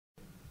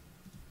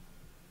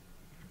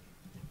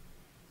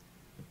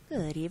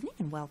Good evening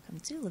and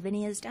welcome to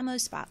Lavinia's Demo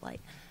Spotlight.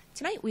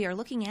 Tonight we are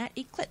looking at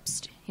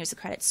Eclipsed. Here's the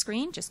credits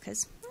screen just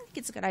because I think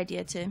it's a good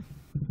idea to,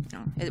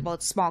 well,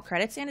 it's small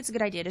credits and it's a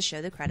good idea to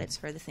show the credits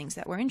for the things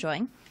that we're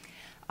enjoying.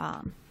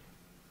 Let's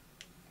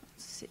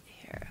see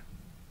here.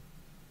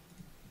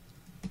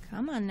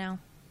 Come on now.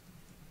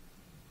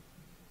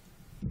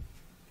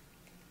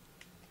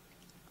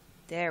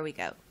 There we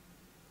go.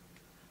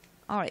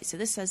 Alright, so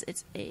this says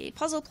it's a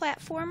puzzle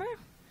platformer.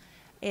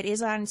 It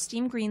is on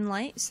Steam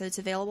Greenlight, so it's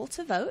available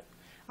to vote.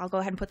 I'll go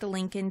ahead and put the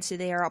link into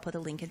there. I'll put a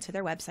link into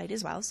their website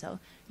as well, so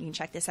you can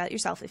check this out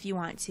yourself if you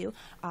want to.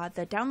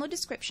 The download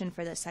description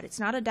for this said it's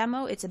not a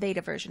demo, it's a beta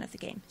version of the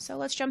game. So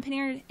let's jump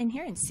in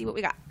here and see what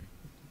we got.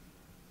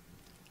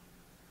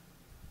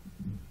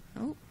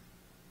 Oh,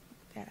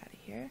 get that out of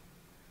here.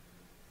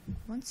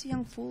 Once a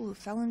young fool who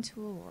fell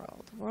into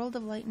a world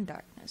of light and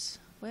darkness.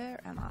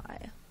 Where am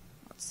I?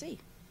 Let's see.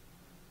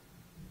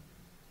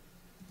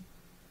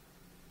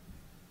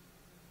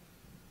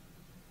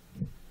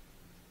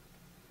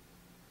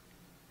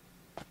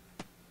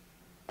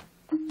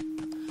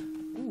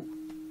 Ooh.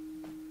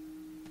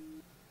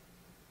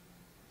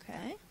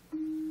 Okay.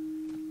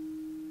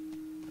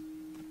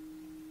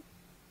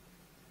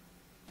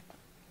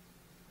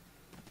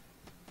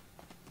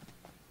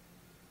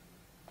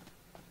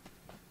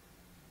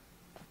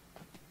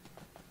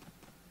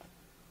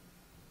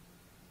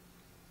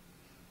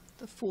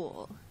 The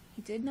fool.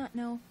 He did not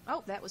know.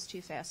 Oh, that was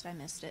too fast. I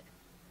missed it.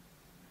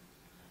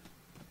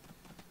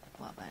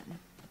 Well then.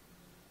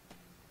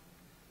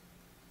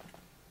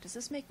 Does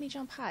this make me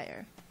jump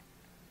higher?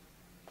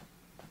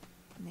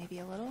 Maybe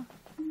a little?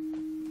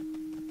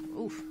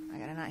 Oof, I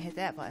gotta not hit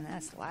that button.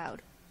 That's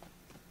loud.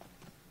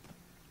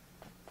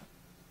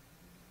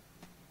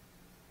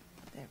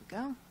 There we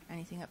go.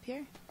 Anything up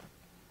here?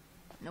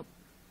 Nope.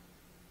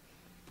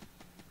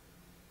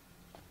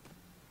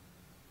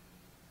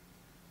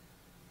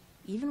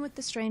 Even with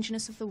the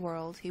strangeness of the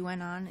world, he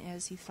went on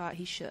as he thought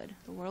he should.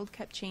 The world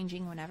kept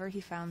changing whenever he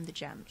found the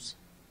gems.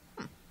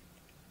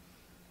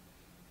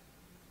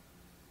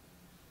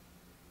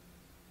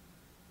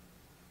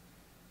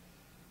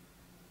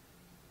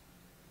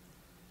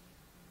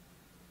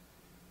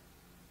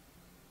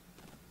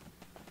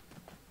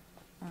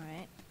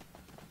 Alright.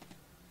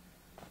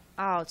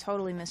 Oh,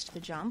 totally missed the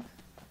jump.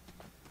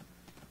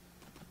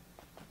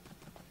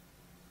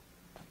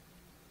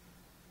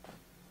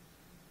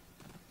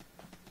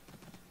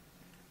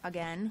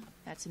 Again,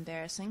 that's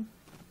embarrassing.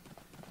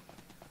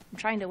 I'm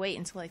trying to wait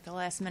until like the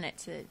last minute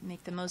to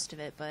make the most of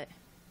it, but...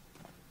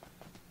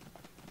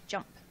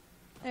 Jump.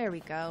 There we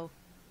go.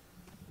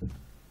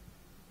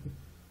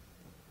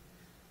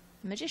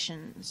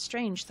 Magician,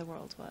 strange the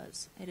world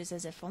was. It is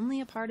as if only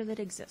a part of it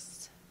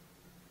exists.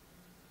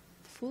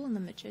 The Fool and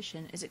the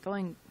Magician. Is it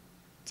going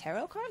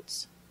tarot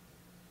cards?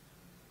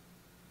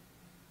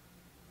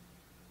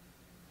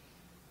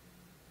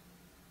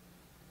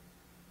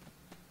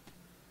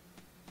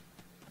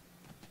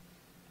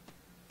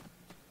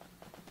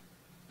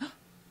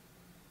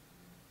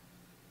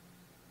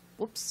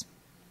 Whoops.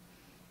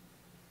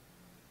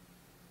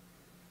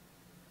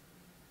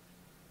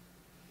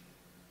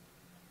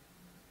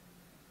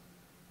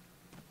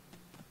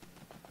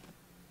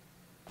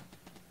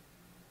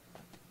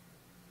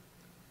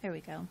 There we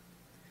go.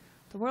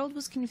 The world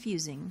was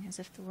confusing, as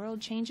if the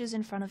world changes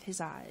in front of his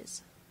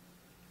eyes.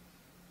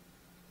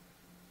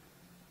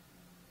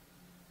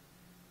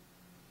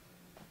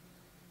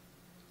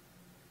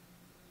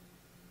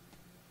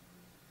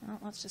 Well,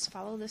 let's just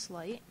follow this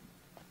light.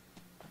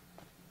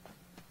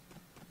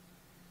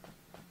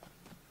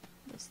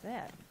 What's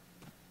that?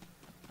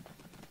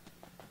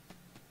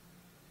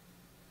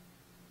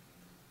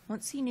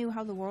 Once he knew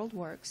how the world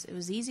works, it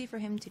was easy for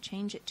him to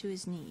change it to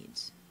his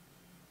needs.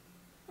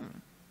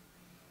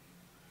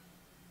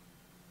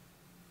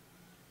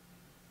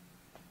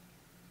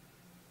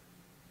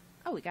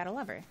 Oh, we got a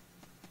lever.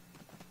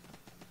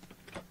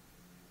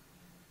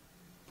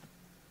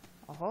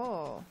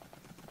 Oh.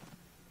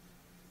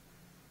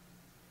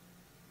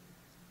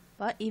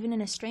 But even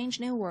in a strange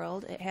new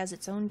world, it has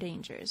its own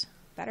dangers.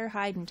 Better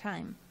hide in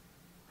time.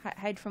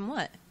 Hide from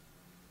what?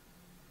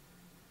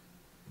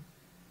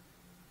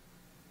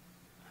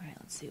 Alright,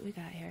 let's see what we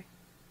got here.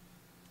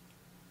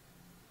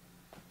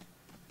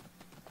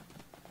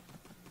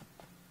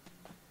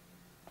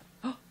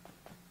 Oh!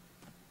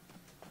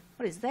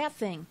 What is that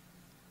thing?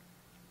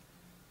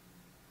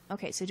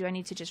 Okay, so do I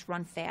need to just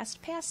run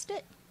fast past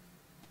it?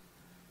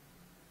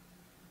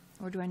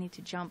 Or do I need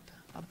to jump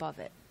above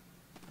it?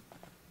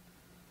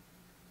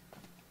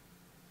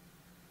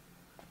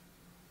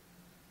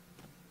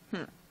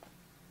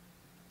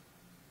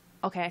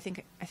 Okay, I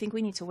think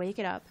we need to wake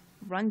it up,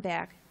 run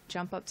back,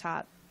 jump up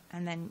top,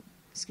 and then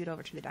scoot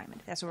over to the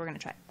diamond. That's what we're gonna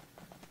try.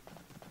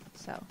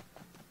 So,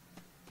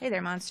 hey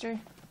there, monster.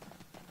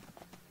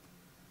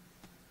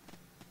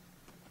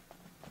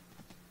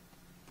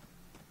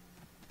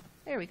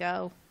 There we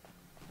go.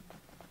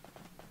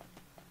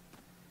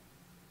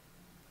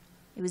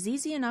 It was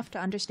easy enough to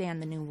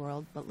understand the new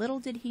world, but little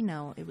did he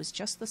know it was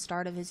just the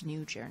start of his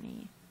new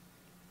journey.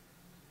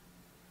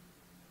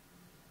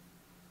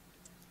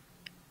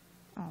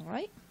 All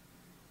right.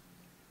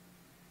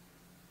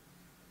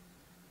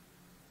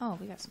 Oh,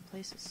 we got some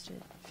places to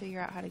figure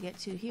out how to get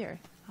to here.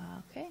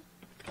 Okay.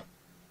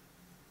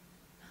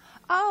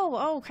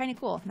 Oh, kind of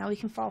cool. Now we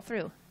can fall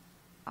through.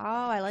 Oh,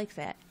 I like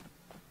that.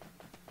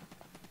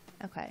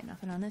 Okay,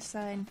 nothing on this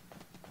side.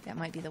 That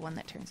might be the one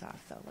that turns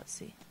off, though. Let's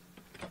see.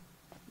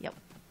 Yep.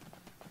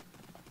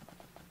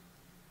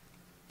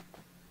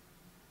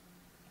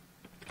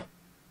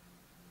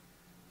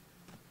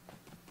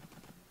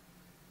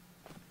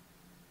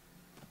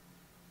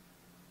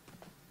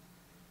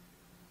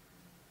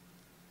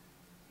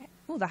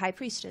 Oh, the High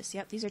Priestess.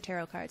 Yep, these are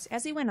tarot cards.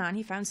 As he went on,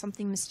 he found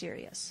something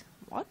mysterious.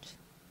 What?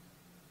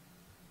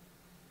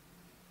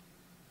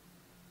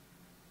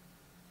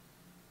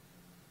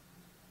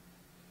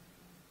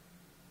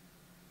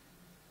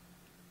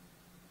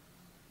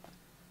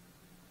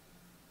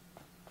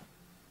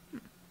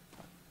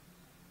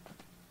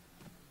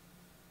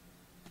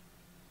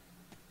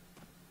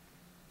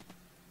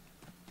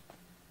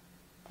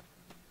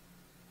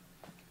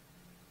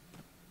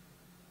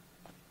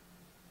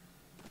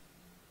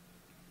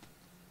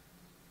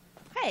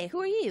 Hey, who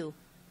are you?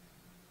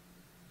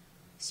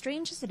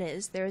 Strange as it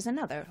is, there is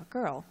another, a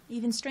girl.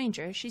 Even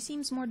stranger, she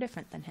seems more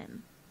different than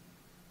him.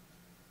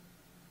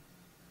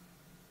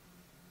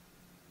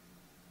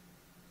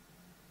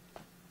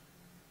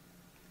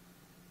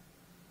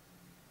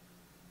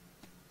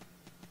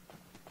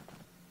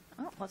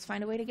 Oh, let's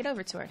find a way to get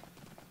over to her.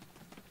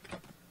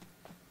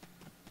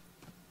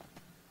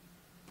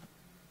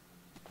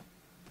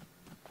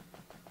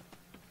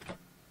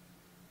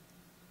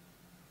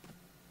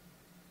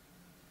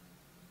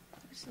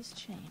 Where's this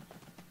chain?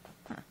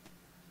 Huh.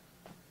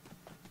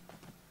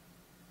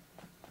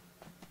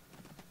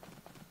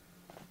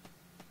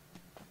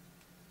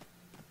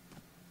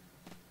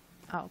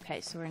 Oh,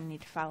 okay, so we're going to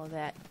need to follow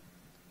that.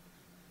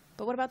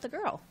 But what about the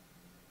girl?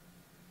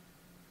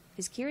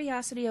 His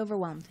curiosity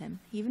overwhelmed him.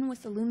 Even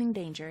with the looming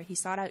danger, he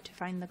sought out to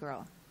find the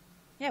girl.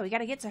 Yeah, we got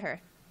to get to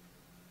her.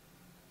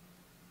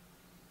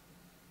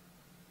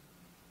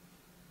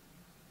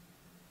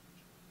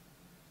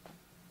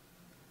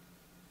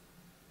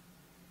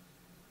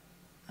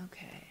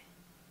 Okay.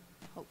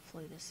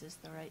 Hopefully this is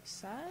the right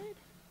side.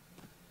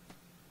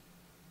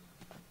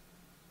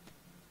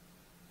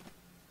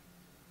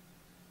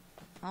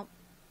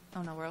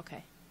 Oh no, we're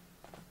okay.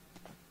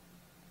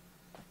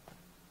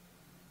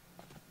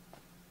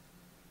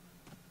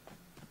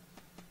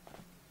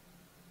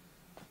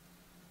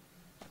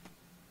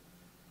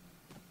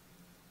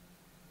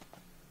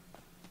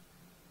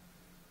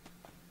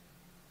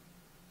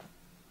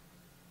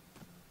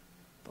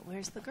 But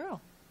where's the girl?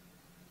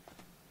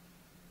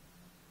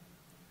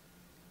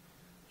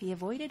 He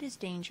avoided his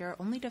danger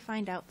only to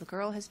find out the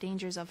girl has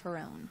dangers of her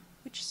own.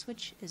 Which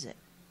switch is it?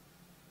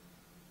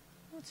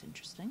 That's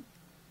interesting.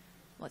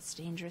 What's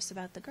dangerous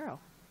about the girl?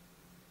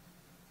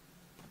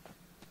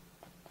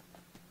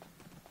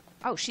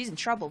 Oh, she's in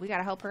trouble. We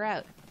gotta help her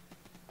out.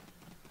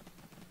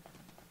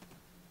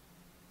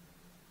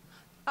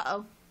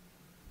 Uh-oh.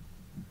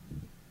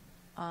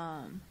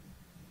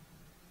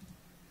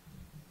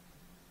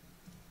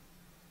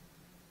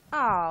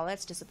 Oh,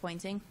 that's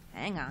disappointing.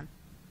 Hang on.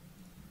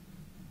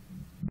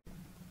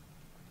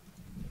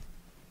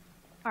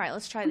 Alright,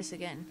 let's try this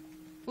again.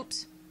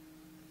 Oops.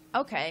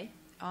 Okay.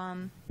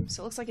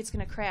 So it looks like it's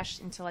gonna crash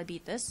until I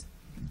beat this.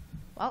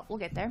 Well, we'll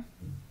get there.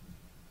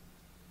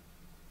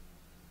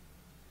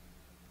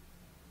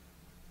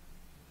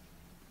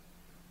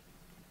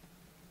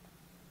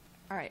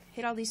 Alright,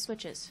 hit all these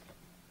switches.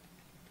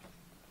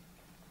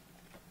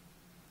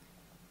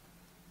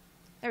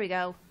 There we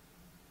go.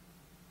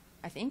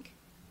 I think.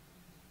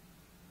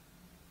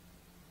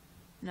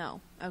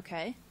 No.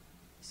 Okay.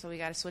 So we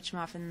gotta switch them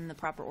off in the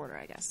proper order,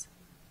 I guess.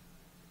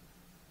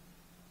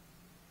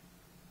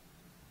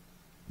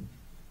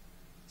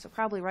 So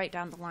probably right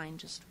down the line,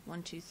 just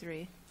 1, 2,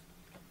 3.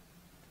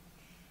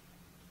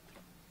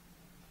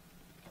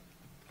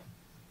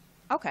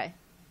 Okay.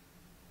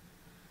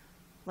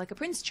 Like a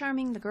Prince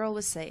Charming, the girl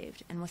was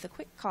saved, and with a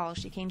quick call,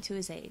 she came to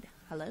his aid.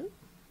 Hello?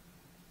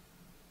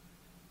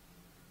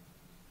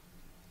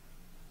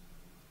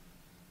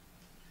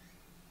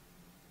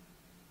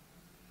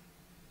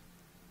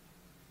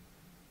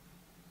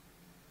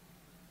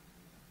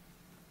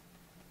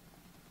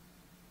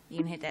 You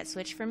can hit that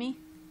switch for me?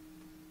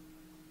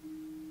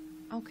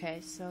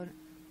 Okay, so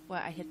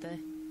what? I hit the...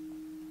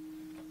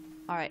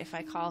 Alright, if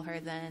I call her,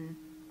 then...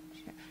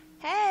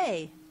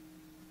 Hey!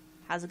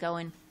 How's it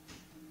going?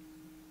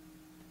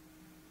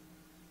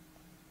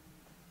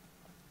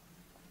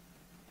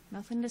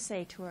 Nothing to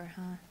say to her,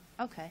 huh?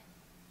 Okay.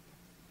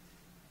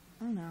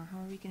 Oh no, how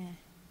are we gonna...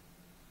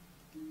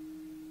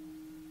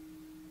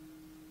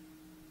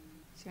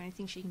 Is there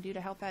anything she can do to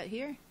help out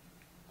here?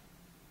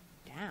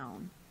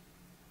 Down.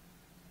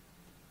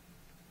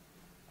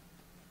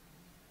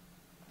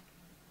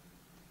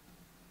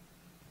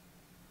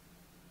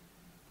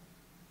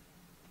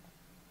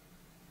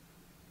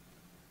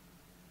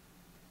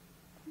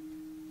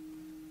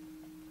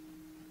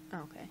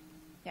 Okay.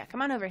 Yeah,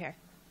 come on over here.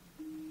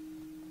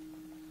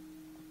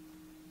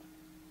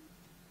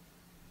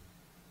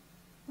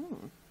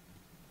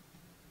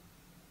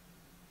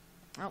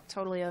 Oh,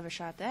 totally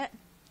overshot that.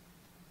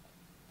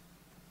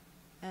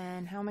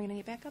 And how am I going to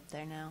get back up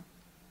there now?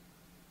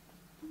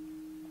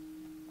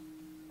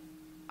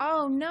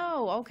 Oh,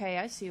 no! Okay,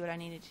 I see what I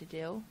needed to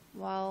do.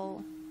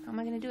 Well, how am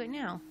I going to do it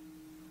now?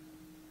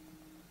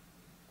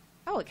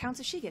 Oh, it counts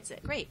if she gets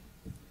it. Great.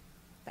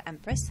 The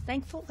Empress,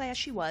 thankful as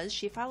she was,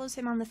 she follows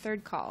him on the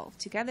third call.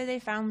 Together they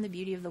found the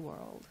beauty of the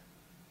world.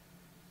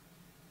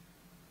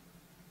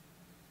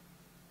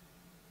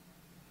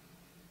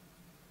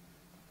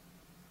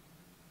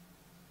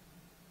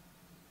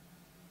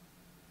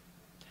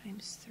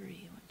 Times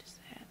 3, what does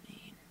that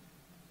mean?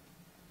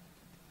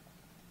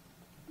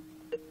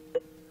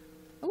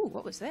 Oh,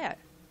 what was that?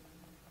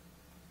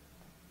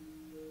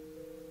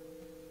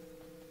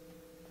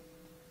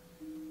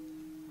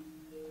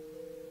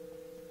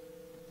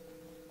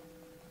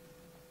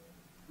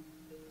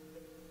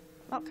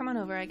 Well, come on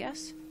over, I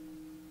guess.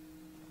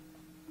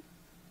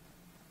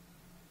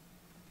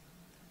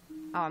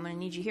 Oh, I'm gonna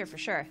need you here for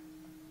sure.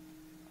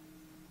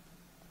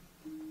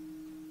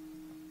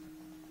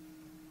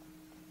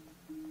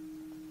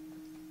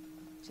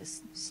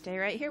 Just stay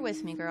right here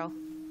with me, girl.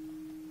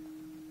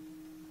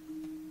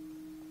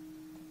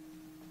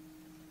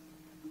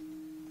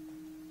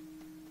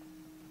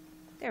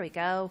 There we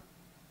go.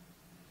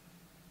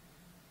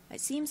 It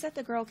seems that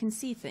the girl can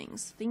see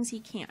things he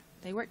can't.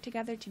 They work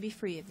together to be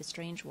free of the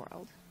strange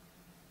world.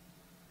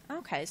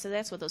 Okay, so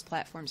that's what those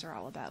platforms are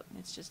all about.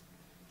 It's just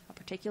a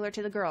particular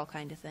to the girl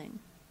kind of thing.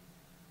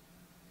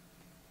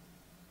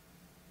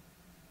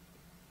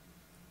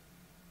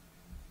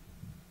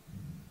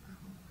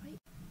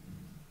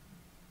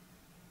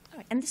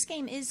 Alright, and this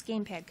game is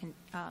gamepad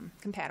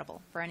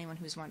compatible, for anyone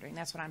who's wondering.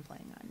 That's what I'm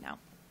playing on now.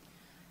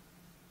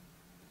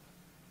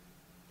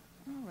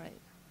 Alright.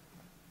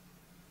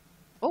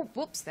 Oh,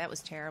 whoops, that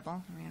was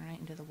terrible. I ran right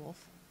into the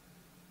wolf.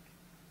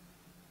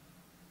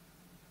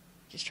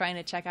 Just trying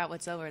to check out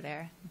what's over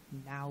there.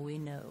 Now we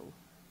know.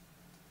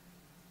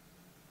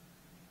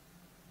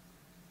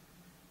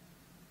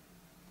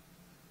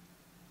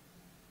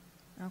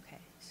 Okay,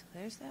 so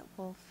there's that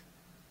wolf.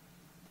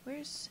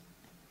 Where's...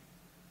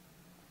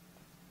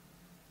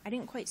 I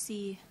didn't quite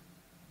see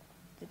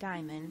the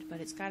diamond,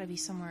 but it's got to be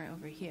somewhere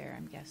over here,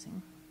 I'm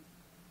guessing.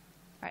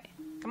 Alright,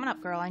 come on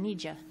up, girl. I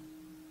need you.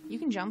 You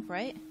can jump,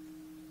 right?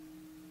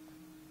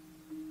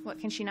 What,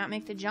 can she not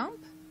make the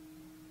jump?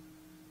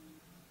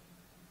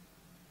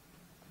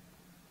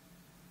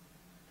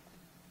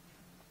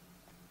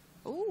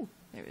 Ooh,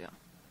 there we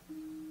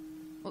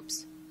go.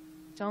 Oops.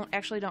 Don't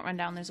run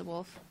down, there's a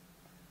wolf.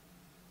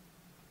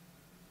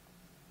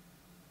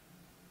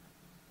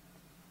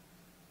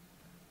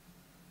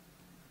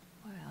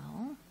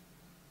 Well.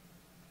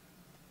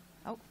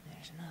 Oh,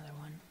 there's another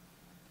one.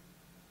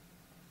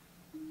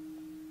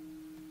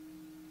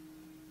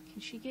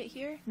 Can she get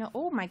here? No,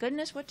 oh my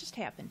goodness, what just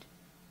happened?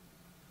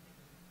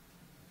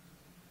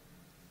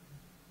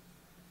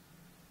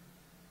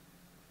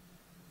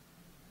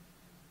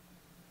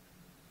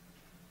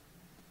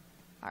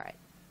 Alright,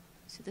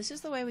 so this is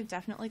the way we've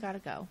definitely got to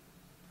go.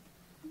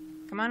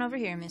 Come on over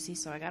here, Missy,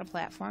 so I got a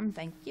platform,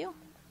 thank you.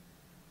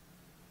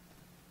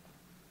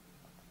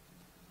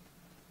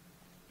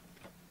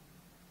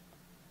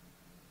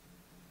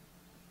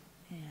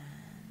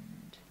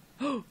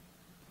 And...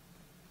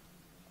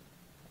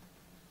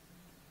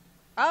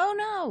 Oh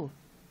no!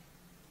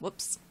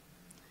 Whoops.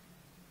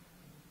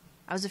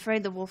 I was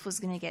afraid the wolf was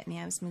going to get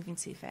me, I was moving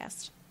too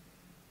fast.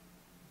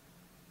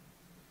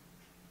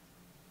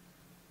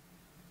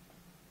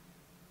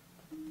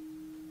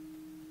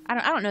 I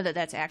don't know that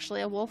that's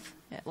actually a wolf.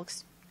 It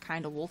looks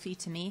kind of wolfy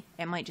to me.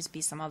 It might just be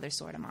some other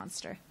sort of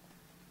monster.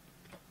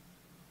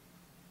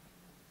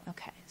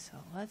 Okay, so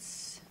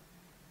let's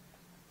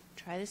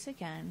try this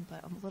again,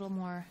 but a little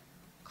more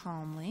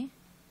calmly.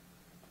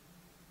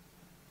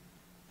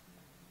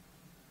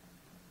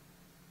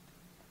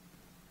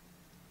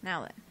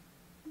 Now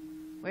then,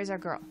 where's our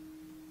girl?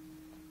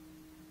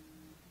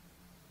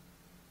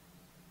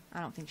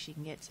 I don't think she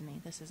can get to me.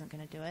 This isn't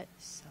going to do it,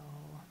 so...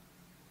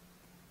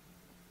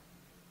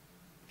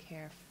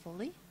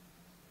 carefully.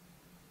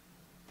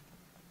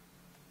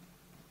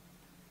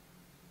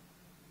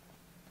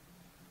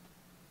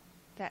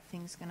 That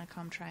thing's gonna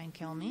come try and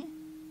kill me.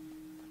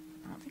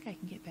 I don't think I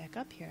can get back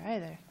up here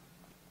either.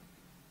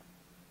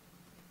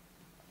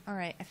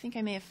 Alright, I think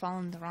I may have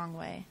fallen the wrong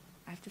way.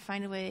 I have to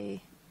find a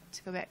way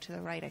to go back to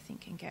the right, I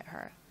think, and get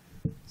her.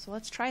 So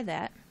let's try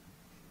that.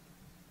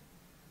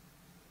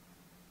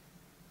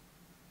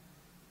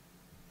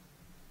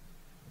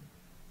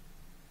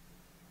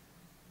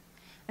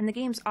 And the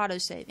game's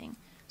auto-saving.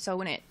 So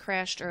when it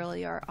crashed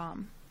earlier,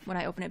 when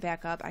I open it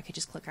back up, I could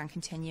just click on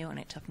continue and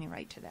it took me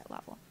right to that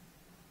level.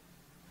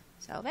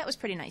 So that was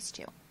pretty nice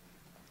too.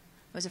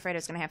 I was afraid I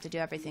was going to have to do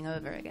everything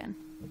over again.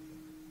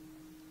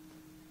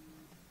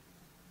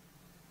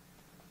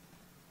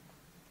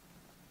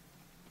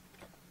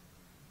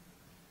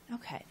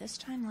 Okay, this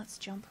time let's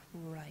jump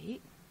right.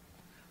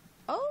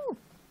 Oh!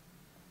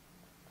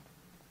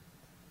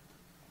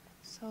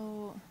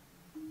 So,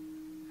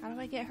 how do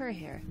I get her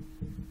here?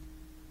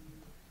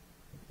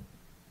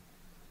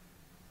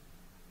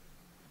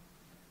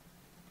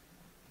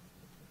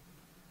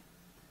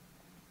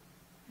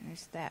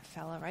 There's that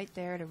fella right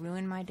there to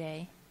ruin my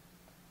day.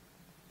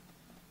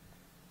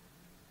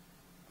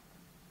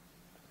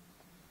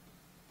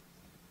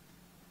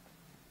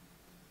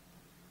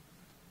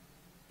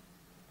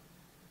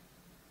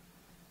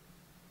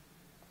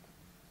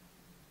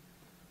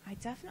 I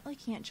definitely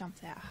can't jump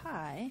that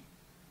high.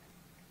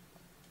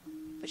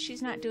 But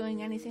she's not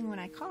doing anything when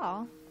I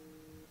call.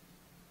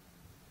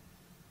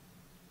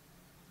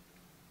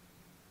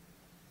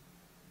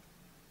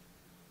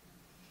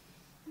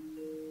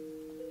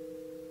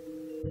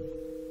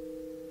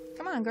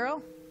 Come on,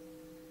 girl.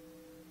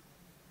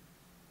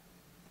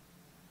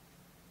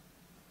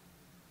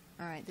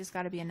 Alright, there's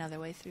got to be another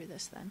way through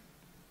this then.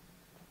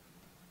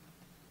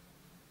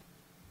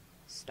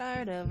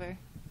 Start over.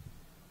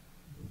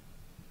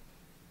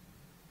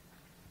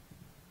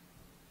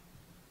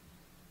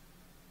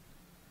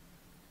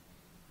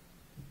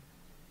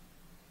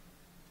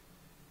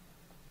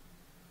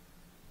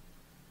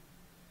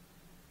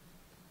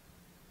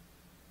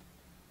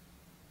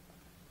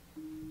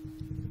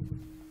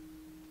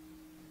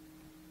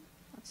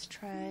 Let's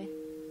try.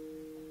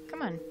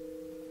 Come on.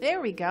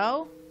 There we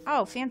go.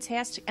 Oh,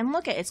 fantastic. And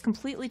look at it, it's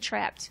completely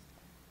trapped.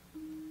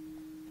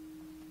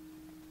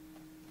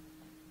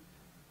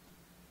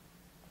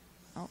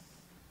 Oh.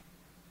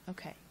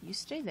 Okay, you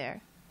stay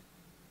there.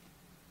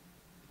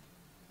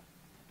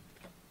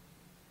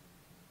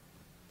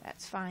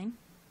 That's fine.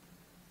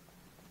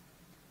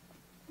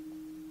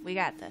 We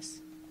got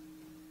this.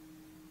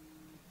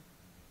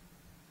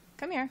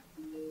 Come here.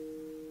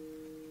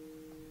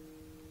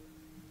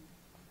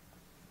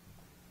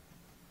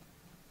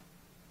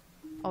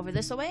 Over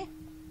this way?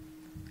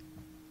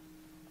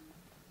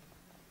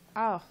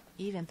 Oh,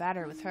 even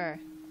better with her.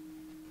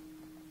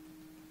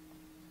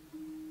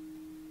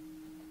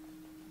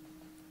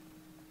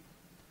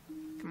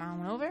 Come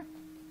on over.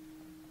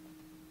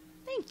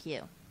 Thank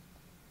you.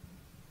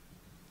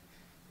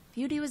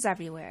 Beauty was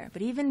everywhere,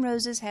 but even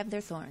roses have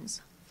their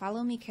thorns.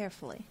 Follow me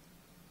carefully.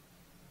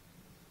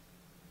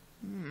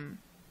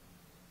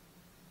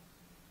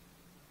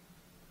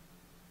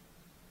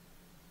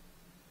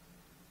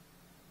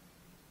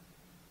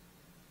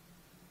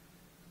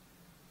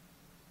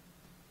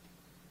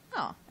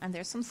 Oh, and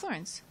there's some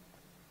thorns.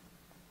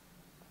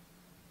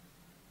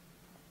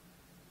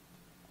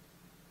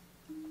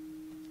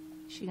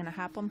 Is she gonna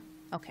hop them?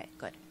 Okay,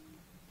 good.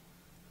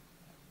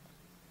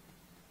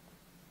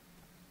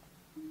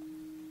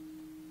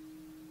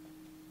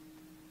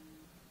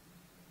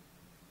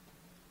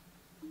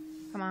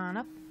 Come on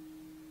up.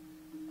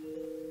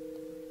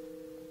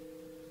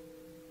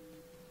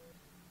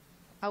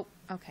 Oh,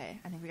 okay.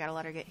 I think we gotta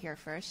let her get here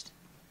first.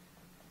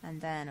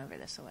 And then over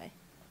this way.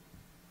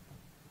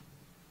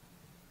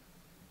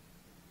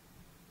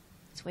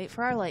 Let's wait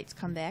for our light to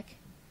come back.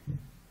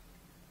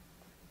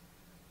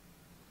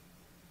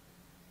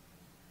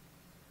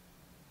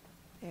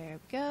 There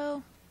we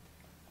go.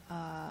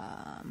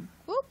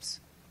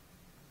 Whoops.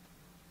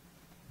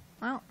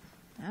 Well,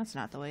 that's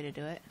not the way to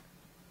do it.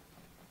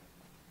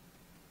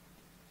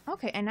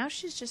 Okay, and now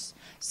she's just...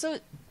 So,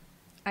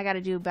 I gotta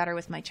do better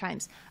with my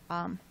chimes.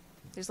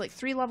 There's like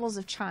 3 levels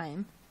of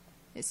chime,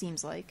 it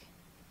seems like.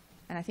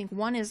 And I think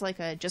one is like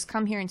a just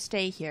come here and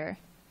stay here.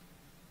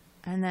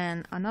 And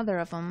then another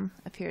of them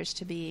appears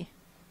to be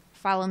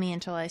follow me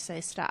until I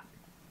say stop.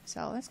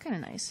 So that's kind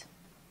of nice.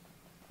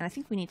 And I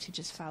think we need to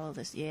just follow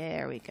this. Yeah,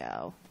 there we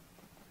go.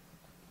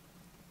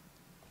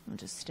 We'll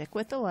just stick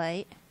with the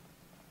light.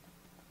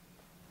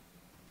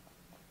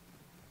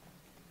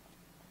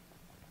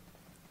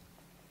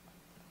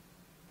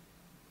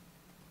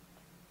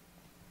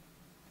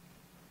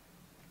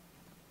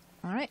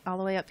 Alright, all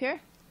the way up here.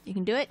 You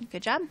can do it.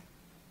 Good job.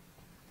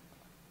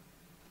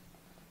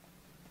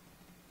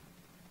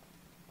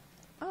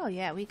 Oh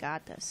yeah, we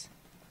got this.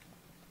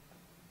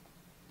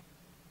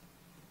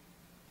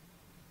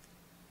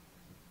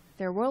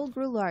 Their world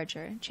grew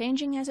larger.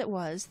 Changing as it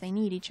was, they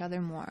need each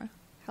other more.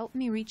 Help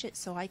me reach it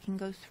so I can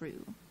go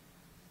through.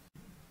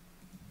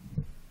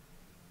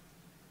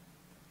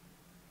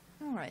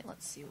 Alright,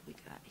 let's see what we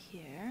got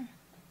here.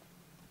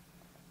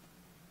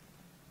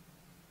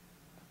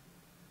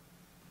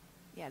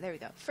 Yeah, there we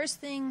go. First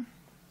thing...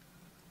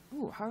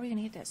 Ooh, how are we going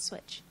to get that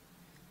switch?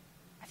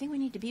 I think we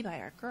need to be by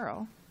our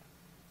girl.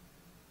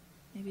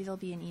 Maybe there'll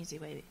be an easy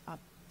way up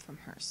from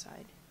her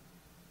side.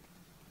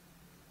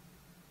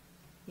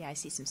 Yeah, I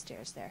see some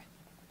stairs there.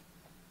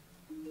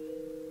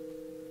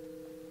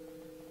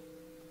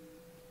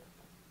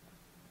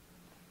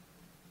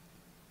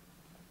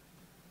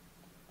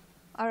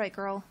 Alright,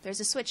 girl.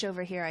 There's a switch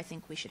over here I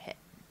think we should hit.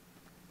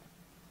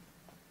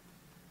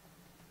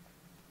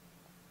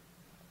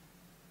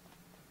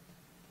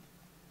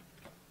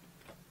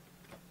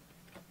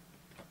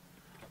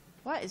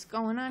 What is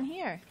going on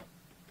here?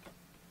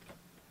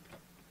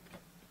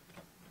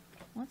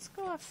 Let's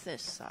go off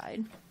this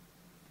side.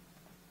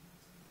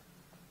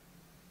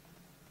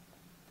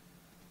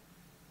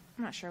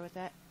 I'm not sure what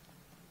that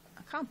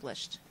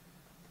accomplished.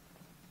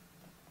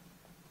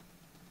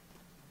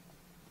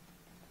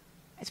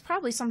 It's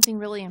probably something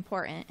really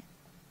important,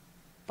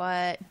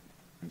 but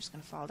I'm just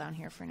going to fall down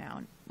here for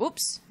now.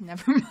 Whoops,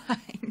 never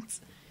mind.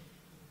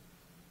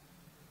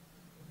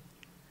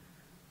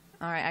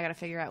 Alright, I got to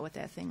figure out what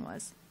that thing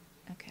was.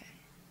 Okay.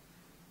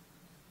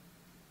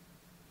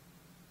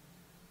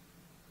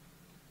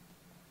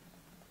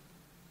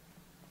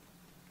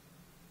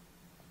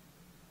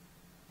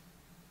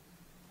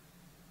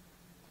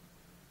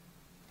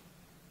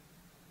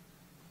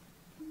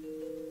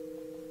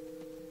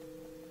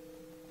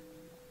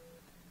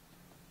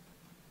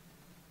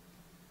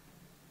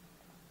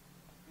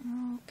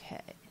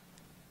 Okay.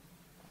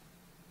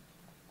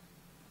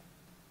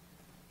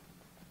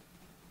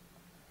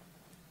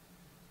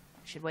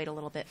 Should wait a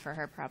little bit for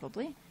her,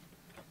 probably.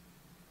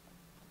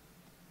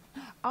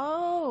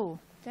 Oh,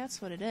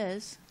 that's what it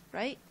is,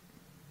 right?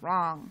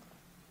 Wrong.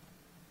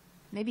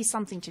 Maybe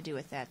something to do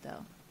with that,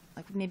 though.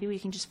 Like, maybe we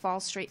can just fall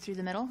straight through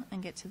the middle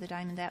and get to the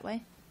diamond that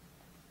way?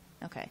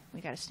 Okay,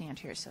 we gotta stand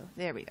here, so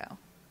there we go.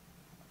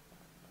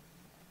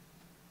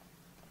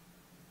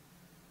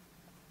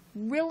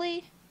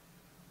 Really?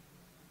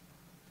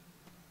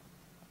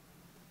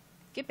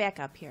 Get back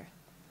up here.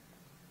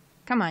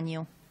 Come on,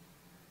 you.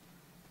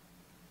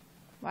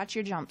 Watch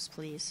your jumps,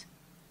 please.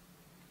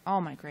 Oh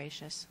my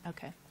gracious.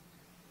 Okay.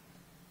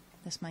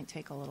 This might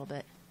take a little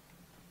bit.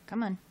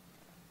 Come on.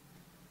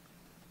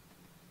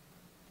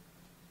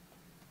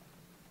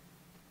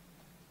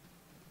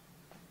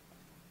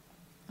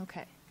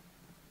 Okay.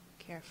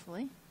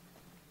 Carefully.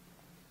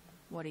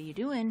 What are you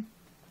doing?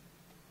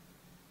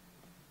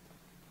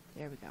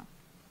 There we go.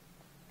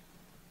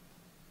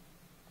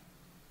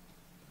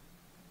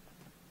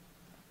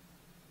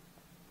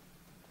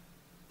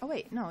 Oh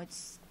wait, no, it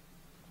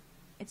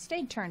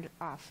stayed turned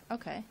off.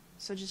 Okay,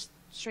 so just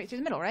straight through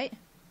the middle, right?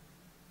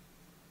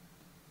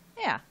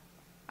 Yeah,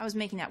 I was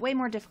making that way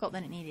more difficult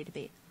than it needed to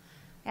be.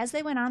 As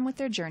they went on with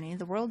their journey,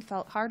 the world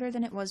felt harder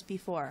than it was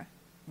before.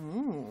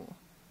 Ooh.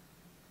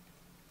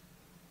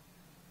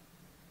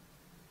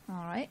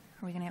 Alright,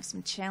 are we going to have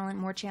some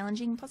more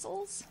challenging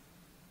puzzles?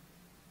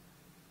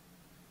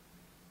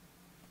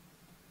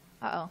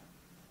 Uh-oh.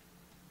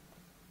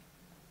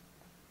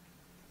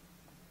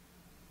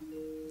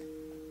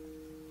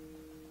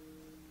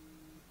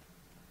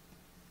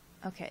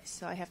 Okay,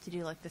 so I have to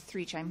do like the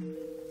 3 chime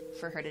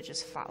for her to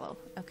just follow.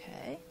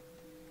 Okay.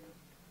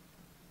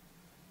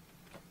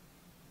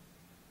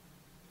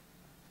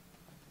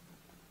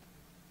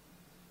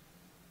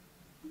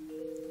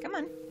 Come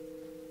on. Do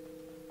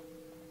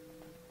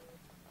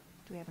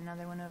we have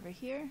another one over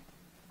here?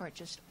 Or it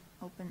just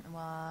opened?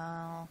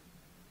 Well,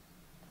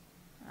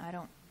 I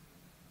don't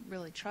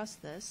really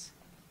trust this.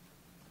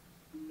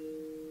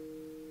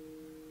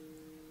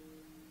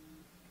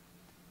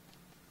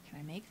 Can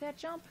I make that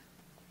jump?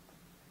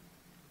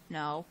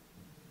 No.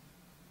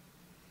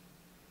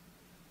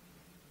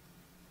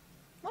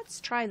 Let's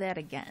try that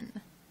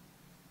again.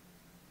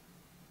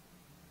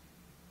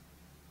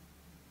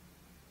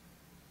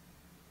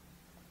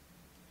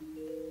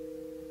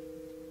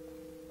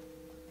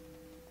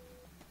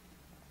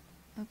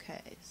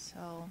 Okay,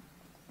 so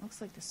looks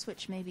like the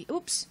switch maybe...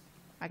 Oops!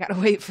 I gotta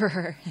wait for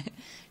her.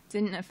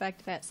 Didn't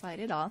affect that slide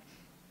at all.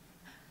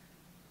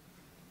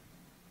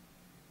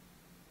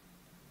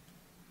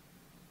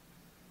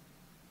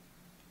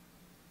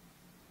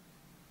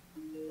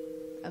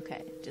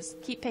 Okay,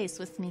 just keep pace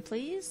with me,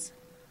 please.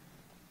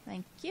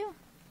 Thank you.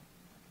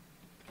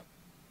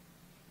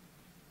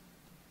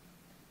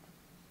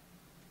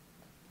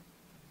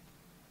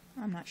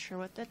 I'm not sure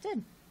what that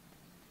did.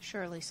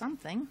 Surely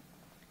something.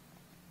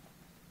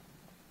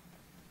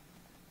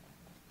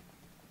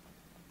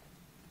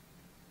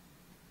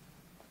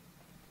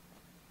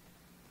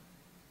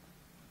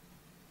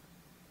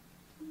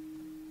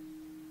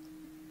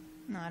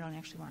 No, I don't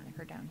actually want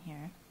her down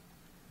here.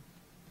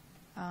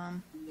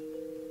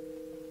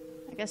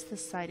 I guess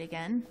this side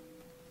again.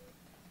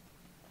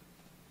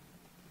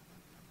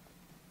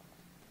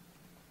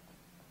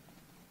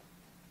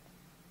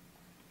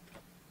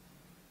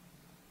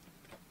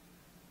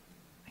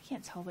 I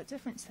can't tell what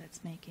difference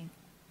that's making.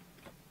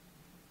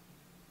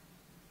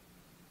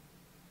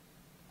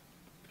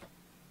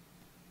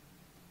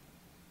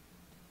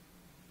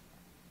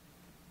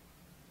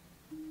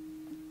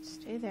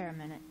 Stay there a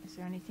minute. Is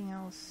there anything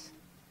else?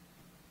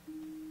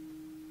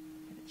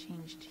 Have it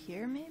changed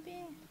here,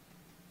 maybe?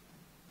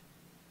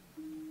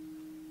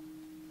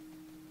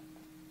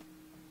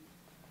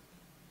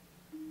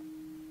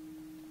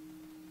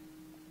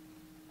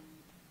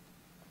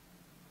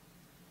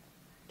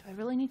 Do I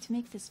really need to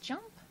make this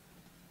jump?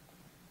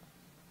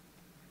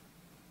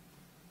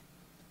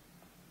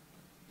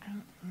 I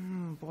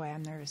don't... boy,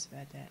 I'm nervous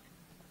about that.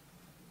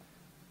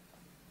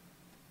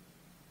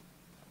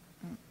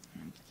 I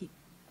keep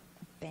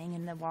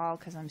banging the wall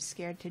because I'm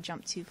scared to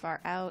jump too far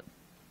out.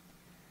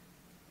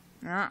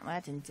 No,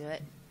 that didn't do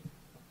it.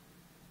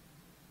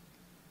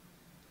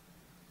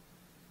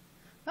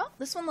 Well,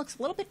 this one looks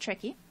a little bit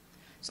tricky,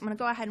 so I'm going to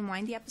go ahead and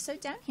wind the episode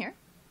down here.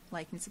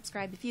 Like and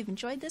subscribe if you've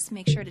enjoyed this.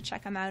 Make sure to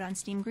check them out on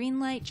Steam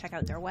Greenlight. Check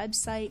out their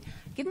website.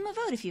 Give them a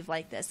vote if you've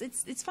liked this.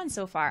 It's fun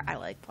so far. I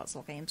like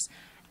puzzle games.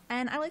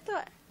 And I like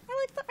the I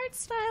like the art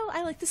style.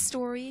 I like the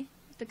story,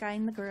 the guy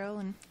and the girl,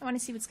 and I want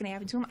to see what's going to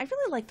happen to him. I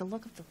really like the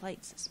look of the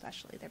lights,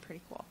 especially. They're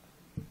pretty cool.